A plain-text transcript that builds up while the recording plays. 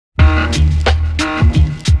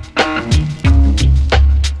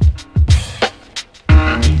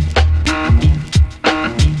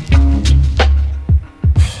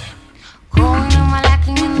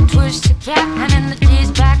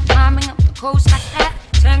coast like that.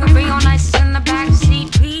 Tangerine on ice in the back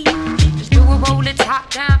seat. P. Just do a roll it top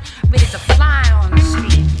down, ready to fly on the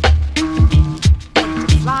street. Ready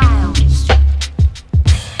to fly on the street.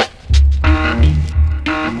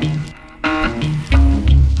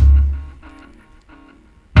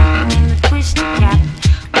 In the twisted cap,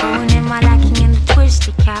 going in my lacking in the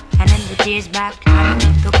twisted cap, and in the jizz back, climbing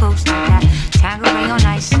up the coast like that. Tangerine on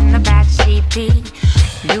ice in the back seat. P.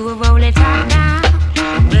 Do a roll it top down,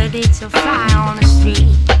 ready to fly on the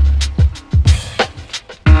street.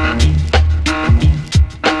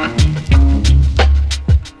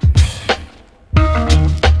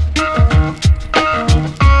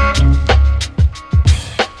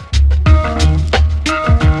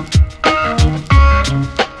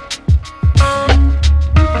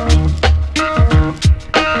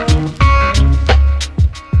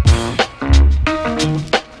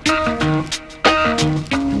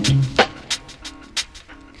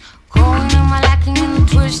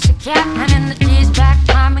 Cap, and in the jizz back,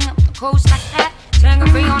 climbing up the coast like that.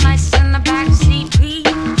 Tangerine on ice in the back seat. P.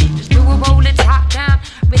 Just do a roll it top down,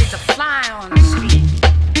 ready to fly on the street.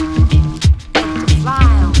 Ready to fly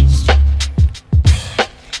on the street.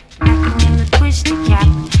 Lacking in the twisted cap,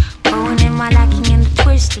 going in my lacking in the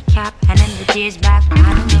twisted cap, and in the jizz back,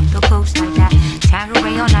 climbing up the coast like that.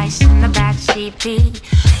 Tangerine on ice in the back seat. P.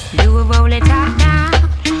 Do a roll it top down,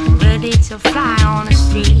 ready to fly on the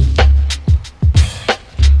street.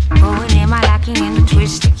 Going in my lacking in the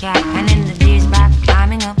twisted cap, and in the jizz back,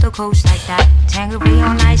 climbing up the coast like that. Tangerine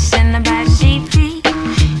on ice in the back seat.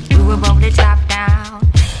 Do a roll it top down,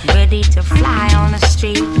 ready to fly on the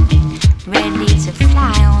street. Ready to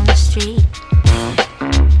fly on the street.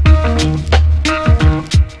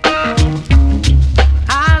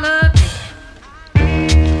 I look.